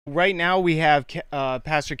Right now we have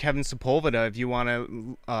Pastor Kevin Sepulveda. If you want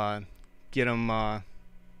to get him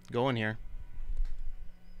going here.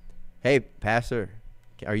 Hey, Pastor,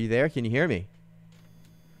 are you there? Can you hear me?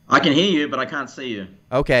 I can hear you, but I can't see you.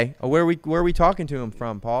 Okay. Where are we talking to him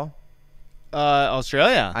from, Paul?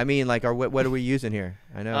 Australia. I mean, like, what are we using here?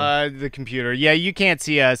 I know. The computer. Yeah, you can't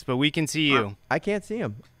see us, but we can see you. I can't see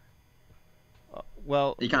him.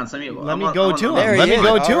 Well, You can't see me. let me go to him. There he Let me is.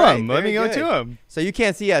 go All to right, him. Let me very go good. to him. So you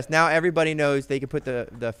can't see us. Now everybody knows they can put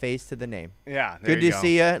the face to the name. Yeah, there Good you to go.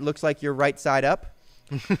 see you. It looks like you're right side up.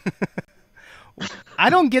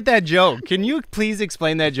 I don't get that joke. Can you please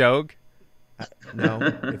explain that joke? No,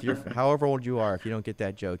 if you're however old you are, if you don't get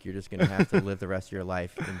that joke, you're just gonna have to live the rest of your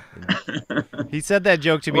life. He said that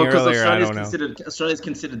joke to me Well, because earlier. I don't know. Australia's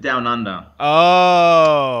considered down under.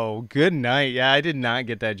 Oh, good night. Yeah, I did not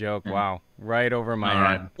get that joke. Yeah. Wow, right over my All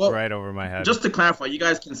right. head. Well, Right over my head. Just to clarify, you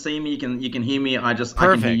guys can see me. You can hear me. I can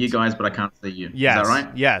hear you Perfect. guys, but I can't see you. Yes. Is that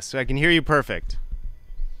right? Yes, I can hear you perfect.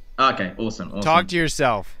 Okay. Awesome. Talk to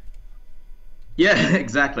yourself. Yeah.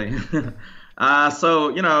 Exactly.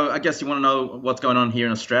 So I guess you want to know what's going on here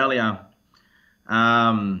in Australia,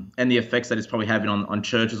 and the effects that it's probably having on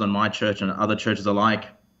churches, on my church and other churches alike.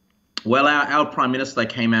 Well, our Prime Minister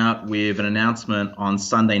came out with an announcement on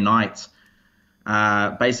Sunday night,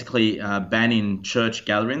 basically banning church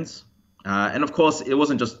gatherings. And of course, it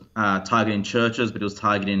wasn't just targeting churches, but it was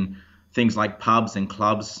targeting things like pubs and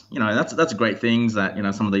clubs. That's great things that,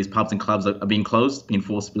 some of these pubs and clubs are being closed, being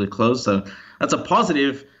forcibly closed. So that's a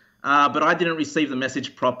positive. But I didn't receive the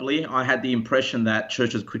message properly. I had the impression that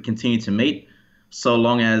churches could continue to meet so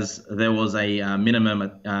long as there was a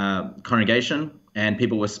minimum congregation and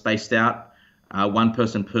people were spaced out, one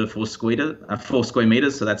person per 4 square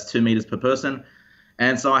meters. So that's 2 meters per person.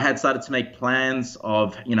 And so I had started to make plans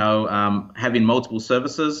of, having multiple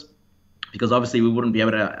services, because obviously we wouldn't be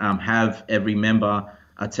able to have every member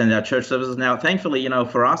attend our church services. Now, thankfully,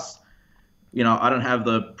 for us, I don't have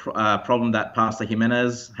the problem that Pastor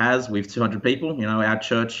Jimenez has with 200 people. Our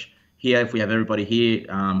church here, if we have everybody here,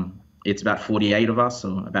 it's about 48 of us,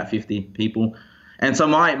 so about 50 people. And so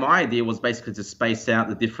my idea was basically to space out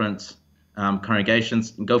the different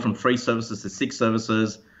congregations and go from 3 services to 6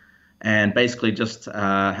 services, and basically just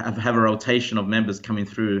have a rotation of members coming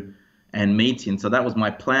through and meeting. So that was my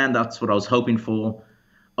plan. That's what I was hoping for,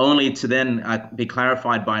 only to then be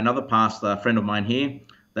clarified by another pastor, a friend of mine here,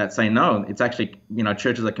 that saying, no, it's actually,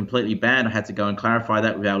 churches are completely banned. I had to go and clarify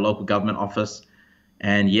that with our local government office.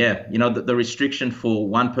 And yeah, the restriction for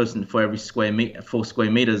one person for every 4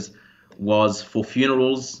 square meters was for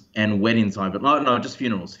funerals and weddings. But no, just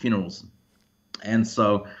funerals. And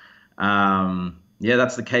so, yeah,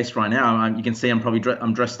 that's the case right now. You can see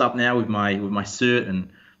I'm dressed up now with my suit and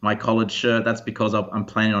my collared shirt. That's because I'm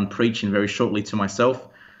planning on preaching very shortly to myself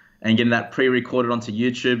and getting that pre-recorded onto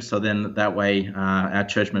YouTube. So then that way our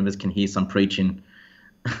church members can hear some preaching,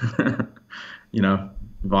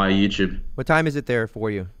 via YouTube. What time is it there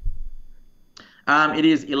for you? It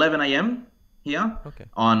is 11 a.m. here. Okay.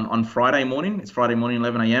 on Friday morning. It's Friday morning,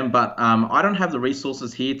 11 a.m. But I don't have the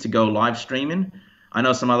resources here to go live streaming. I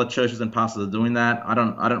know some other churches and pastors are doing that.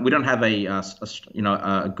 We don't have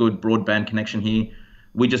a good broadband connection here.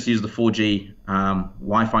 We just use the 4G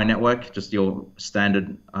Wi-Fi network, just your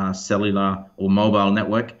standard cellular or mobile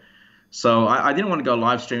network. So I didn't want to go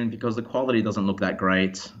live streaming because the quality doesn't look that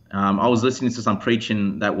great. I was listening to some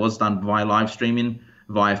preaching that was done via live streaming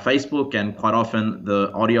via Facebook, and quite often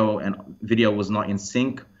the audio and video was not in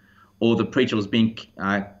sync, or the preacher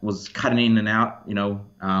was cutting in and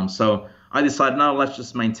out. So I decided, no, let's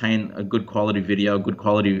just maintain a good quality video, good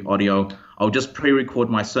quality audio. I'll just pre-record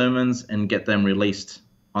my sermons and get them released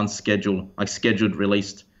on schedule, like scheduled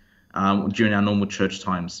released during our normal church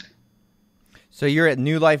times. So you're at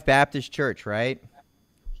New Life Baptist Church, right?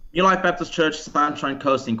 New Life Baptist Church, Sunshine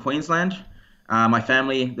Coast in Queensland. My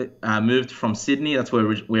family moved from Sydney. That's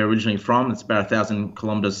where we're originally from. It's about 1,000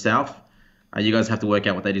 kilometers south. You guys have to work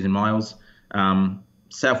out what that is in miles.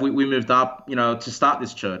 South, we moved up, to start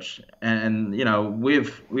this church, and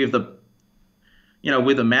with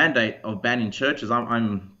the mandate of banning churches,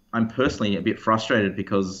 I'm personally a bit frustrated,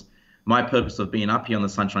 because my purpose of being up here on the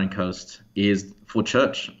Sunshine Coast is for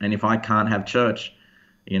church, and if I can't have church,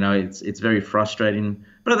 it's very frustrating.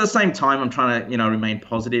 But at the same time, I'm trying to remain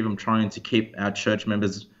positive. I'm trying to keep our church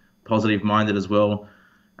members positive minded as well.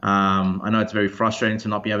 I know it's very frustrating to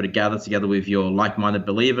not be able to gather together with your like-minded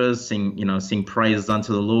believers, sing praises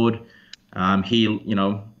unto the Lord, hear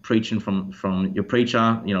preaching from your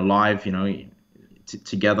preacher, live,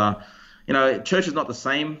 together. Church is not the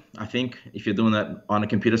same, I think, if you're doing that on a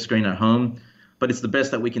computer screen at home, but it's the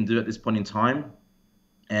best that we can do at this point in time.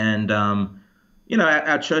 And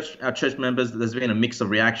our church members, there's been a mix of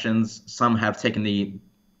reactions. Some have taken the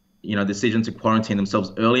decision to quarantine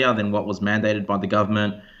themselves earlier than what was mandated by the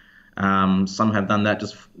government. Some have done that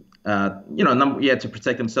just to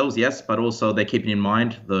protect themselves, yes, but also they're keeping in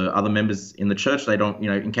mind the other members in the church. They don't,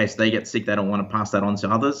 in case they get sick, they don't want to pass that on to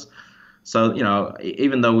others. So,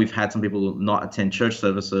 even though we've had some people not attend church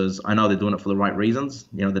services, I know they're doing it for the right reasons.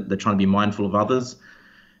 They're trying to be mindful of others.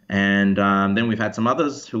 And then we've had some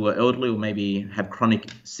others who are elderly or maybe have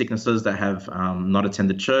chronic sicknesses that have not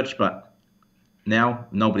attended church, but now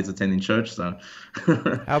nobody's attending church. So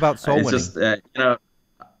How about soul it's winning? just,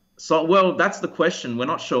 so, well, that's the question. We're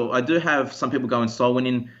not sure. I do have some people going soul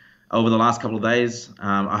winning over the last couple of days.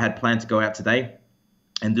 I had planned to go out today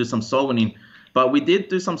and do some soul winning, but we did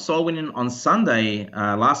do some soul winning on Sunday,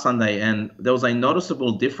 last Sunday, and there was a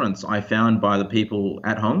noticeable difference I found by the people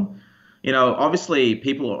at home. Obviously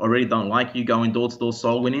people already don't like you going door to door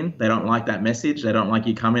soul winning. They don't like that message. They don't like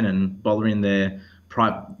you coming and bothering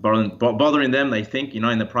bothering them, they think, in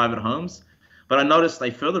their private homes. But I noticed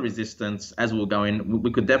a further resistance as we were going. We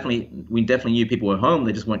definitely knew people were home.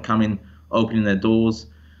 They just weren't coming, opening their doors.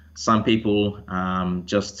 Some people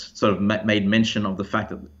just sort of made mention of the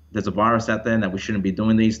fact that there's a virus out there and that we shouldn't be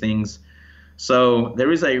doing these things. So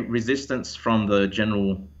there is a resistance from the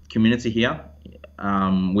general community here,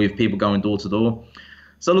 with people going door to door.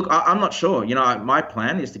 So look, I'm not sure. My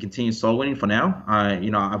plan is to continue soul winning for now.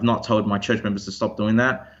 I've not told my church members to stop doing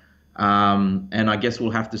that, and I guess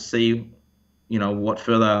we'll have to see, what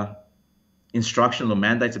further instructions or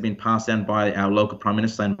mandates have been passed down by our local prime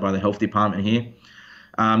minister and by the health department here.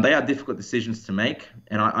 They are difficult decisions to make,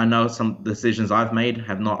 and I know some decisions I've made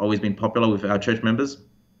have not always been popular with our church members.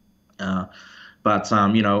 But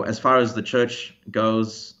as far as the church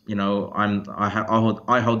goes,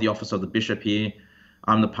 I hold the office of the bishop here.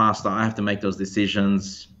 I'm the pastor. I have to make those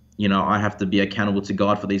decisions. I have to be accountable to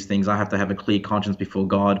God for these things. I have to have a clear conscience before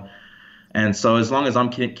God. And so as long as I'm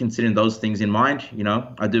considering those things in mind,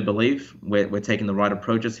 I do believe we're taking the right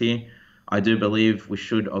approaches here. I do believe we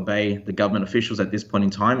should obey the government officials at this point in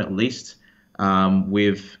time, at least,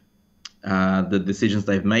 with the decisions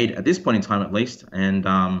they've made at this point in time, at least. And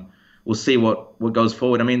we'll see what goes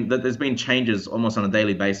forward. I mean, there's been changes almost on a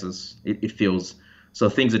daily basis, it feels. So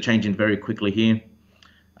things are changing very quickly here.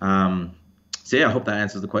 So yeah, I hope that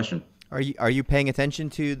answers the question. Are you paying attention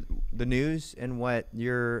to the news and what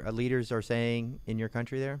your leaders are saying in your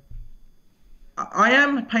country there? I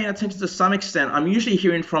am paying attention to some extent. I'm usually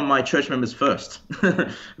hearing from my church members first.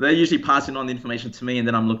 They're usually passing on the information to me, and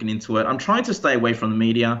then I'm looking into it. I'm trying to stay away from the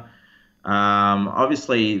media.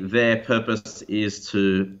 Obviously, their purpose is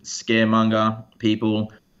to scaremonger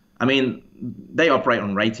people. I mean, they operate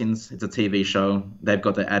on ratings. It's a TV show. They've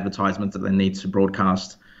got their advertisements that they need to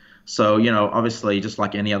broadcast. So, obviously, just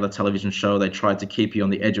like any other television show, they try to keep you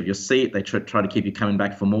on the edge of your seat. They try to keep you coming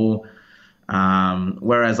back for more.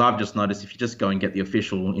 Whereas I've just noticed if you just go and get the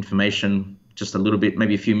official information just a little bit,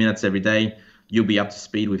 maybe a few minutes every day, you'll be up to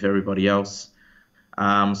speed with everybody else.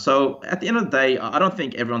 So at the end of the day, I don't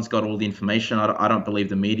think everyone's got all the information. I don't believe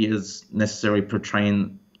the media is necessarily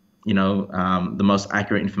portraying, the most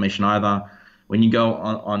accurate information either. When you go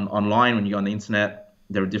online, when you go on the internet,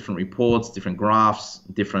 there are different reports, different graphs,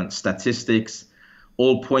 different statistics,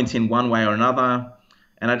 all pointing one way or another.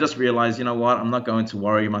 And I just realized, you know what, I'm not going to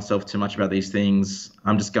worry myself too much about these things.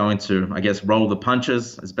 I'm just going to, I guess, roll the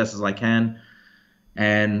punches as best as I can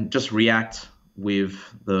and just react with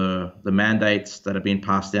the mandates that have been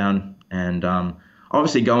passed down, and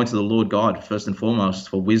obviously going to the Lord God first and foremost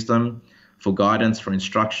for wisdom, for guidance, for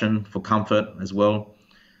instruction, for comfort as well.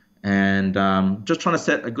 And just trying to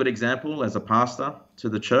set a good example as a pastor to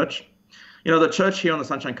the church. The church here on the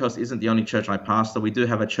Sunshine Coast isn't the only church I pastor. We do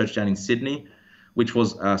have a church down in Sydney, which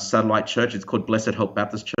was a satellite church. It's called Blessed Hope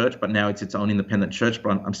Baptist Church, but now it's its own independent church.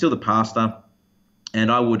 But I'm still the pastor,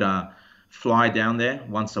 and I would fly down there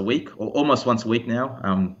once a week, or almost once a week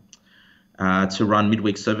now, to run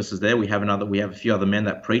midweek services there. We have a few other men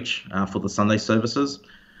that preach for the Sunday services.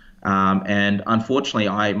 And unfortunately,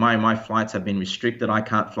 my flights have been restricted. I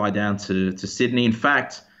can't fly down to Sydney. In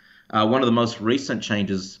fact, one of the most recent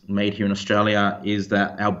changes made here in Australia is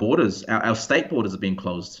that our state borders are being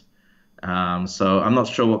closed. So I'm not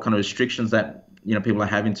sure what kind of restrictions that people are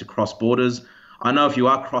having to cross borders. I know if you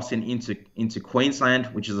are crossing into Queensland,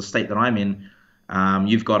 which is the state that I'm in,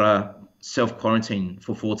 you've got to self-quarantine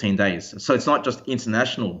for 14 days. So it's not just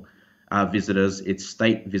international visitors, it's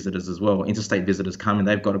state visitors as well. Interstate visitors come and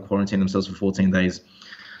they've got to quarantine themselves for 14 days.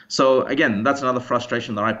 So again, that's another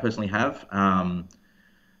frustration that I personally have.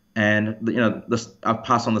 And I've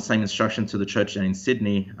passed on the same instruction to the church in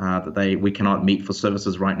Sydney, that we cannot meet for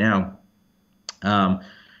services right now.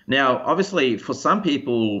 Now, obviously, for some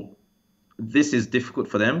people, this is difficult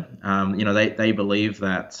for them. They believe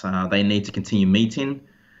that they need to continue meeting.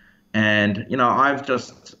 And, I've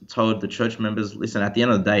just told the church members, listen, at the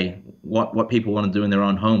end of the day, what people want to do in their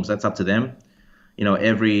own homes, that's up to them.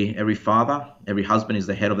 Every father, every husband is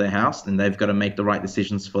the head of their house, and they've got to make the right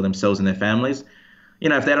decisions for themselves and their families.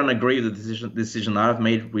 If they don't agree with the decision that I've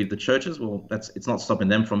made with the churches, well, it's not stopping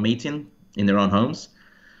them from meeting in their own homes.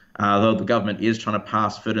 Though the government is trying to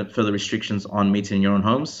pass further restrictions on meeting in your own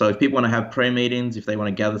homes. So if people want to have prayer meetings, if they want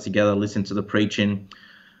to gather together, listen to the preaching,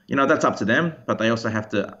 that's up to them. But they also have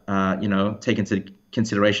to, take into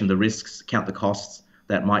consideration the risks, count the costs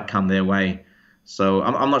that might come their way. So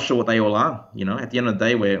I'm not sure what they all are. At the end of the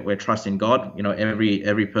day, we're trusting God.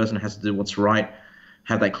 Every person has to do what's right,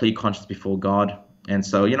 have that clear conscience before God. And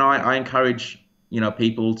so, I encourage,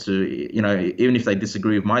 people to, even if they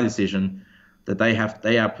disagree with my decision, that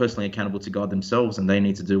they are personally accountable to God themselves, and they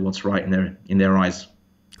need to do what's right in their eyes.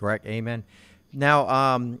 Correct. Amen. Now,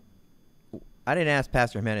 I didn't ask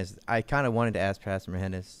Pastor Jimenez. I kind of wanted to ask Pastor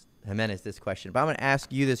Jimenez this question, but I'm going to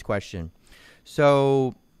ask you this question.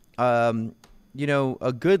 So,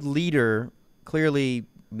 a good leader clearly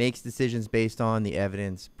makes decisions based on the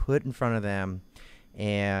evidence put in front of them,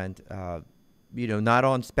 and not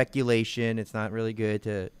on speculation. It's not really good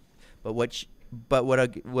to, but what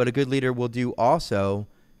a good leader will do also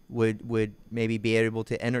would maybe be able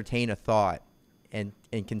to entertain a thought and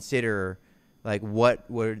consider, like, what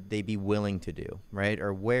would they be willing to do, right?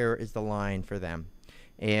 Or where is the line for them,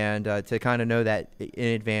 and to kind of know that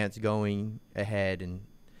in advance going ahead.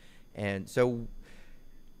 And so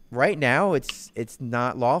right now it's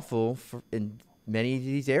not lawful in many of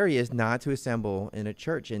these areas not to assemble in a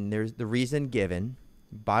church. And there's the reason given,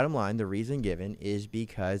 bottom line, the reason given is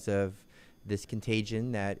because of this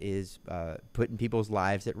contagion that is putting people's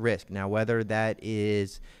lives at risk. Now, whether that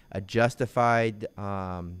is a justified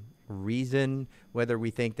reason, whether we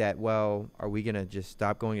think that, well, are we going to just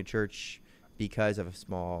stop going to church because of a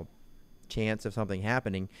small chance of something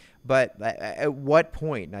happening? But at what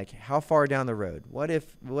point, like how far down the road? What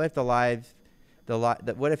if what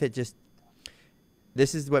if it just,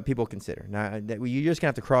 this is what people consider. Now, you just gonna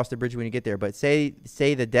have to cross the bridge when you get there. But say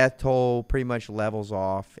the death toll pretty much levels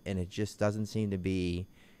off, and it just doesn't seem to be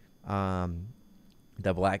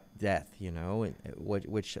the Black Death,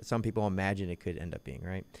 which some people imagine it could end up being,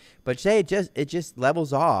 right? But say it just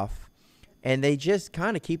levels off, and they just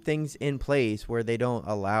kind of keep things in place where they don't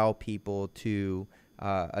allow people to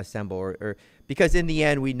assemble, or because in the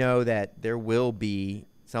end we know that there will be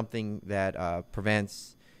something that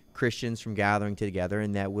prevents Christians from gathering together,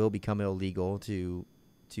 and that will become illegal to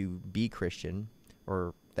be Christian,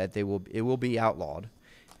 or that it will be outlawed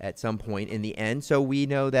at some point in the end. So we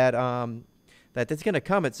know that that's going to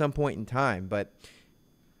come at some point in time. But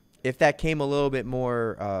if that came a little bit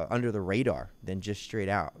more under the radar than just straight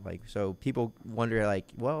out, like, so people wonder,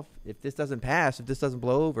 like, well, if this doesn't pass, if this doesn't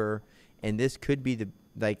blow over, and this could be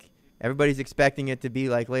everybody's expecting it to be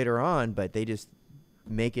like later on, but they just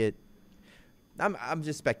make it. I'm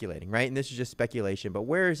just speculating, right? And this is just speculation. But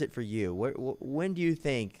where is it for you? When do you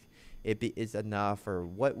think is enough, or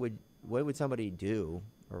what would somebody do,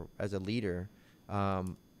 or as a leader,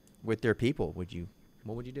 with their people? What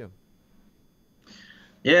would you do?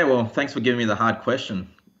 Yeah, well, thanks for giving me the hard question.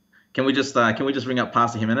 Can we just ring up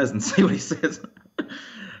Pastor Jimenez and see what he says?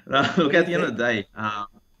 Look, at the end of the day,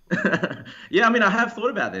 yeah, I mean, I have thought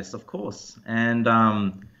about this, of course, and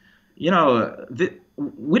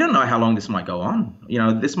we don't know how long this might go on.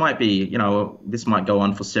 This might go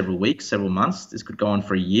on for several weeks, several months. This could go on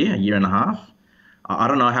for a year and a half. I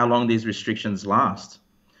don't know how long these restrictions last.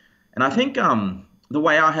 And I think the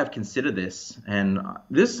way I have considered this, and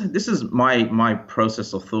this is my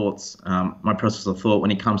process of thoughts, my process of thought when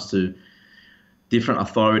it comes to different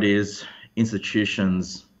authorities,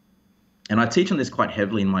 institutions, and I teach on this quite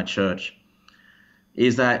heavily in my church,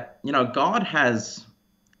 is that, God has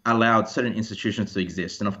allowed certain institutions to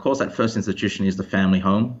exist. And of course, that first institution is the family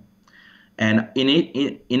home. And in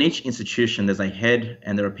each institution, there's a head,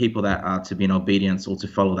 and there are people that are to be in obedience or to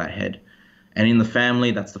follow that head. And in the family,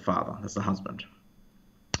 that's the father, that's the husband.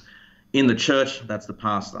 In the church, that's the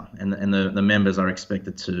pastor, and the members are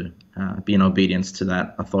expected to be in obedience to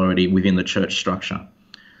that authority within the church structure.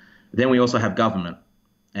 Then we also have government.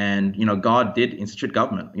 And, God did institute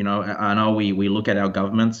government. I know we look at our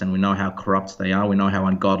governments and we know how corrupt they are. We know how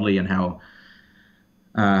ungodly, and how,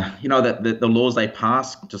 that the laws they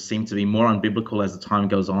pass just seem to be more unbiblical as the time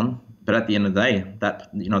goes on. But at the end of the day, that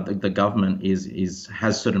the government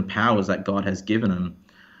has certain powers that God has given them.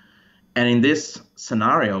 And in this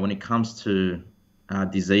scenario, when it comes to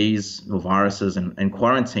disease or viruses and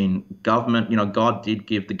quarantine, government, God did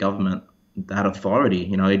give the government that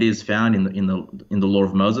authority. It is found in the law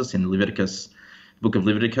of Moses in Leviticus, book of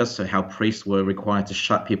Leviticus, so how priests were required to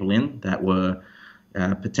shut people in that were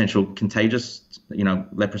potential contagious,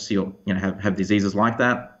 leprosy or have diseases like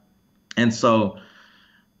that. And so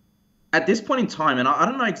at this point in time, and I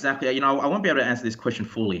don't know exactly, I won't be able to answer this question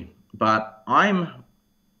fully, but I'm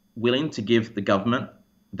willing to give the government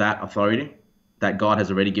that authority that God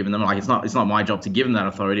has already given them. Like it's not my job to give them that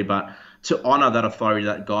authority, but to honor that authority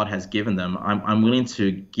that God has given them. I'm willing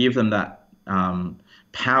to give them that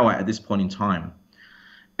power at this point in time.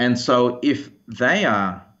 And so if they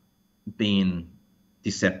are being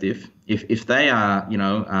deceptive, if they are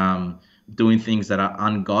doing things that are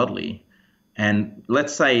ungodly, and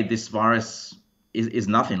let's say this virus is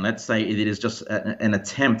nothing. Let's say it is just an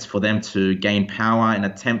attempt for them to gain power, an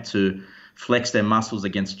attempt to flex their muscles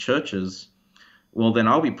against churches. Well, then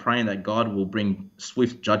I'll be praying that God will bring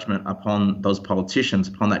swift judgment upon those politicians,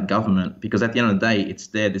 upon that government, because at the end of the day, it's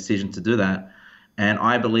their decision to do that. And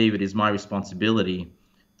I believe it is my responsibility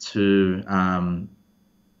to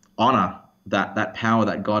honor that power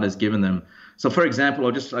that God has given them. So, for example,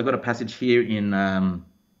 I got a passage here in,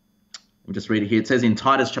 we'll just read it here. It says in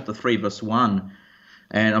Titus chapter 3, verse 1,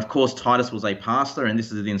 and of course, Titus was a pastor, and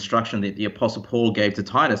this is the instruction that the Apostle Paul gave to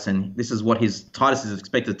Titus, and this is what Titus is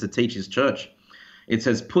expected to teach his church. It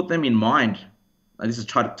says, put them in mind, this is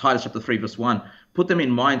Titus chapter 3, verse 1, put them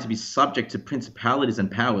in mind to be subject to principalities and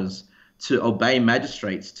powers, to obey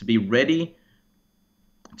magistrates, to be ready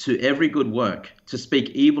to every good work, to speak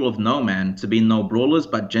evil of no man, to be no brawlers,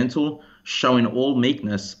 but gentle, showing all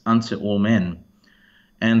meekness unto all men.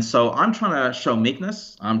 And so I'm trying to show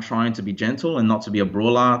meekness. I'm trying to be gentle and not to be a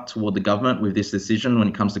brawler toward the government with this decision when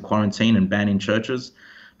it comes to quarantine and banning churches,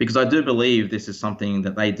 because I do believe this is something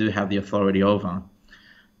that they do have the authority over.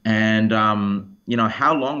 And,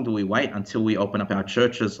 how long do we wait until we open up our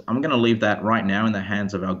churches? I'm going to leave that right now in the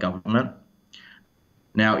hands of our government.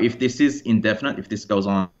 Now, if this is indefinite, if this goes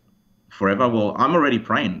on forever, well, I'm already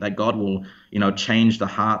praying that God will, change the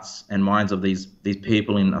hearts and minds of these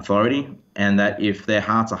people in authority, and that if their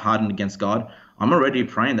hearts are hardened against God, I'm already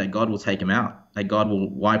praying that God will take them out, that God will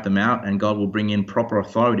wipe them out, and God will bring in proper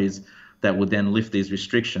authorities that will then lift these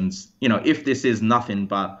restrictions, if this is nothing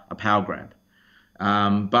but a power grab.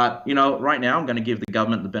 But right now I'm going to give the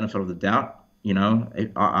government the benefit of the doubt.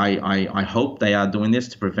 I hope they are doing this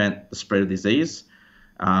to prevent the spread of disease.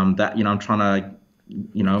 I'm trying to,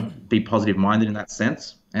 be positive minded in that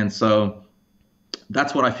sense. And so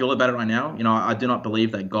that's what I feel about it right now. I do not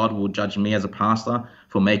believe that God will judge me as a pastor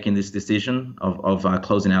for making this decision of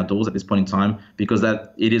closing our doors at this point in time, because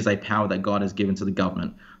that it is a power that God has given to the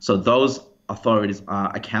government. So those authorities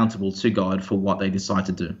are accountable to God for what they decide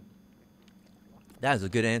to do. That is a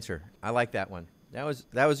good answer. I like that one. That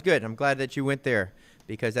was good. I'm glad that you went there,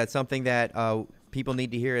 because that's something that people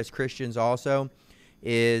need to hear as Christians also,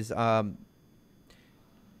 is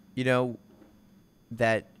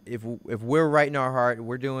that if we're right in our heart,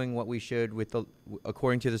 we're doing what we should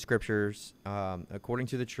according to the scriptures, according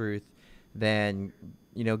to the truth, then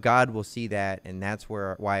God will see that, and that's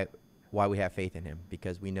why we have faith in him,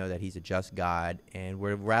 because we know that he's a just God, and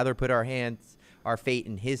we'd rather put our fate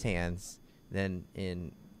in his hands than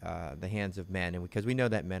in the hands of men, and because we know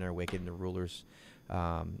that men are wicked and the rulers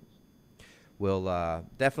will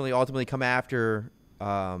definitely ultimately come after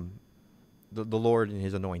the Lord and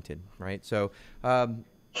his anointed, right? So,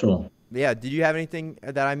 sure. Yeah. Did you have anything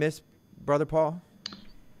that I missed, Brother Paul?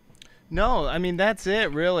 No, I mean, that's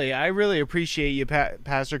it, really. I really appreciate you,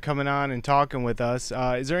 Pastor, coming on and talking with us.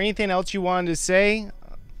 Is there anything else you wanted to say?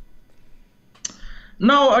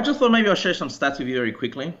 No, I just thought maybe I'll share some stats with you very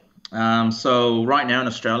quickly. So right now in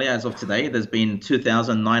Australia, as of today, there's been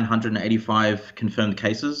 2,985 confirmed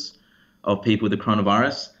cases of people with the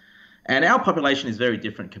coronavirus. And our population is very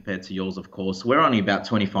different compared to yours, of course. We're only about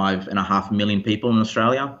 25.5 million people in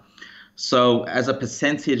Australia. So as a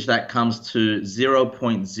percentage, that comes to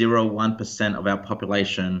 0.01% of our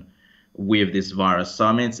population with this virus. So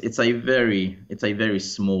I mean, it's a very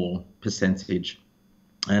small percentage.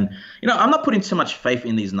 And I'm not putting too much faith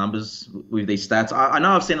in these numbers with these stats. I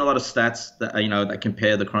know I've seen a lot of stats that that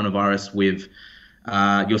compare the coronavirus with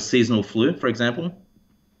your seasonal flu, for example.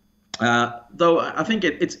 Though I think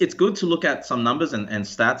it's good to look at some numbers and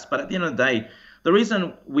stats, but at the end of the day, the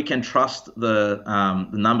reason we can trust the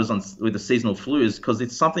numbers with the seasonal flu is because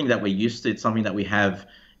it's something that we're used to. It's something that we have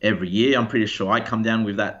every year. I'm pretty sure I come down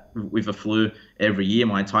with a flu every year.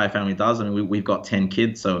 My entire family does. I mean, we've got 10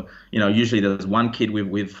 kids, so usually there's one kid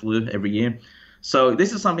with flu every year. So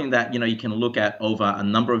this is something that you can look at over a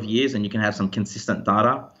number of years, and you can have some consistent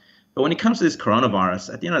data. But when it comes to this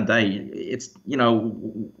coronavirus, at the end of the day, it's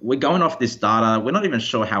we're going off this data. We're not even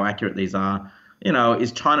sure how accurate these are.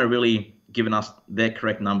 Is China really giving us their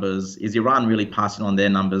correct numbers? Is Iran really passing on their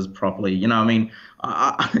numbers properly? I mean,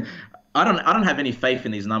 I don't have any faith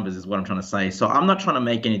in these numbers, is what I'm trying to say. So I'm not trying to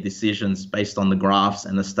make any decisions based on the graphs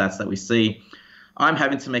and the stats that we see. I'm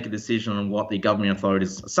having to make a decision on what the government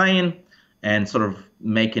authorities are saying and sort of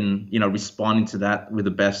responding to that with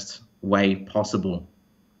the best way possible.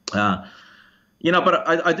 But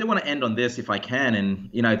I do want to end on this if I can, and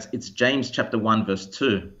it's James chapter 1 verse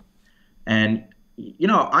 2, and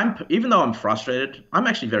even though I'm frustrated, I'm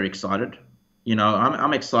actually very excited.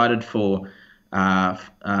 I'm excited for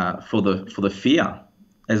the fear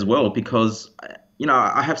as well, because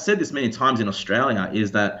I have said this many times in Australia,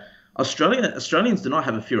 is that Australians do not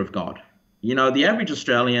have a fear of God. The average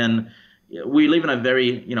Australian, we live in a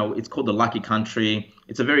very, it's called the lucky country.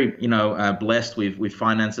 It's a very, blessed with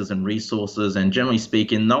finances and resources. And generally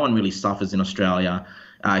speaking, no one really suffers in Australia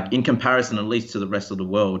in comparison, at least, to the rest of the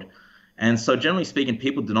world. And so generally speaking,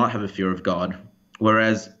 people do not have a fear of God.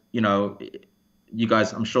 Whereas, you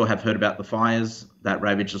guys, I'm sure, have heard about the fires that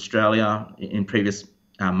ravaged Australia in previous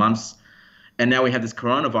months. And now we have this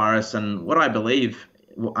coronavirus. And what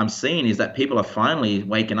I'm seeing is that people are finally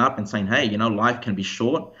waking up and saying, hey, life can be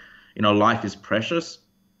short. Life is precious.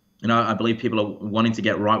 I believe people are wanting to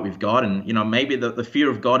get right with God, and maybe the fear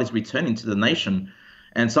of God is returning to the nation.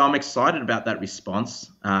 And so I'm excited about that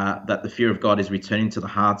response, that the fear of God is returning to the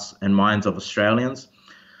hearts and minds of Australians.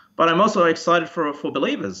 But I'm also excited for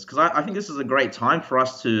believers, because I think this is a great time for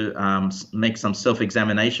us to make some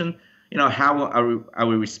self-examination. How are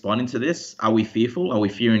we responding to this? Are we fearful? Are we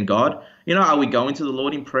fearing God? Are we going to the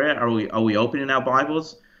Lord in prayer? Are we opening our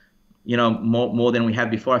Bibles? More than we have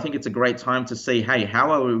before. I think it's a great time to see, hey,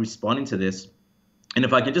 how are we responding to this? And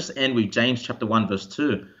if I can just end with James chapter 1 verse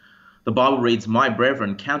 2, the Bible reads, my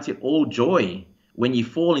brethren, count it all joy when you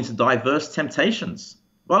fall into diverse temptations.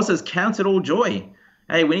 The Bible says, count it all joy.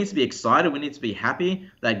 Hey, we need to be excited. We need to be happy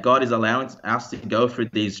that God is allowing us to go through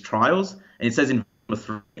these trials. And it says in verse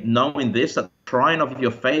 3, knowing this, that the trying of your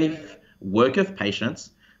faith worketh patience,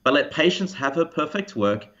 but let patience have her perfect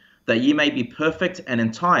work, that ye may be perfect and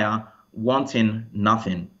entire, wanting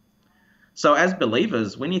nothing. So as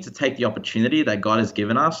believers, we need to take the opportunity that God has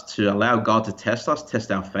given us to allow God to test us,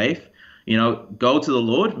 test our faith. Go to the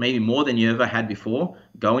Lord, maybe more than you ever had before.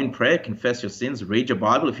 Go in prayer, confess your sins, read your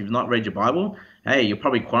Bible. If you've not read your Bible, hey, you're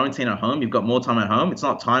probably quarantined at home. You've got more time at home. It's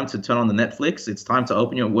not time to turn on the Netflix. It's time to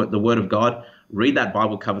open the Word of God, read that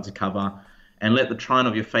Bible cover to cover, and let the trying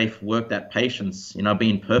of your faith work that patience,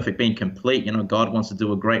 being perfect, being complete. God wants to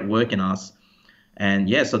do a great work in us. And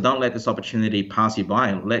so don't let this opportunity pass you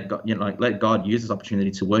by. Let God use this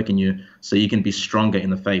opportunity to work in you so you can be stronger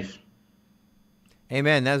in the faith.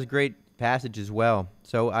 Amen. That was a great passage as well.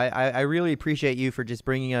 So I really appreciate you for just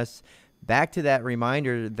bringing us back to that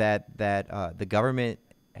reminder that the government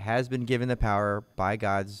has been given the power by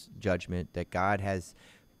God's judgment, that God has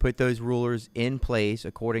put those rulers in place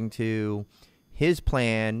according to his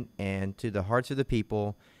plan and to the hearts of the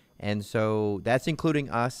people. And so that's including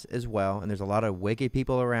us as well. And there's a lot of wicked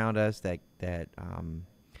people around us that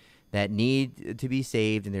need to be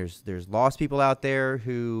saved. And there's lost people out there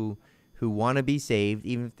who want to be saved,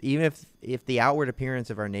 even if the outward appearance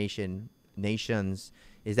of our nations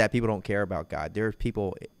is that people don't care about God. There's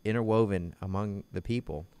people interwoven among the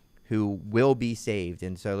people who will be saved.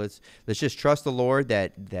 And so let's just trust the Lord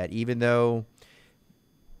that even though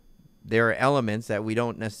there are elements that we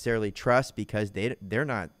don't necessarily trust because they're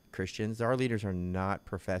not Christians. Our leaders are not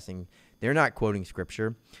professing. They're not quoting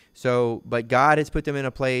scripture. So, but God has put them in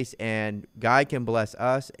a place, and God can bless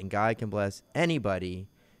us, and God can bless anybody,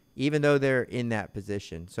 even though they're in that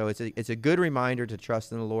position. So it's a good reminder to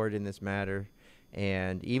trust in the Lord in this matter.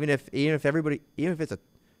 And even if it's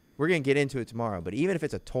we're going to get into it tomorrow, but even if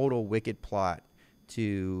it's a total wicked plot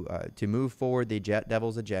to move forward the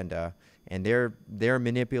devil's agenda, and they're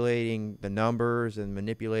manipulating the numbers and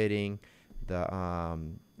manipulating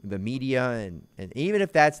the media, and even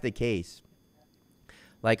if that's the case,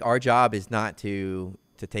 like, our job is not to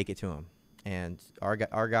take it to them, and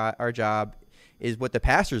our job is what the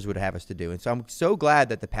pastors would have us to do. And so I'm so glad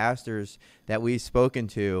that the pastors that we've spoken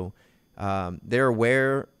to, they're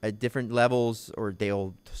aware at different levels, or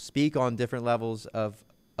they'll speak on different levels of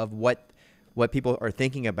what what people are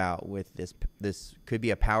thinking about with this could be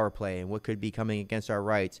a power play and what could be coming against our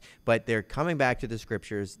rights, but they're coming back to the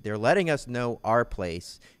scriptures. They're letting us know our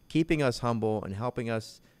place, keeping us humble and helping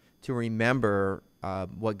us to remember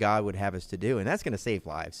what God would have us to do. And that's going to save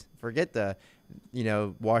lives. Forget the,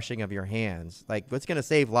 washing of your hands. Like, what's going to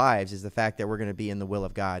save lives is the fact that we're going to be in the will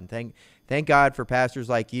of God. And thank God for pastors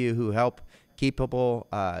like you who help keep people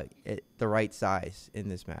at the right size in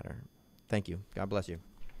this matter. Thank you. God bless you.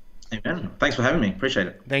 Amen. Thanks for having me. Appreciate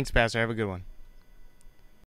it. Thanks, Pastor. Have a good one.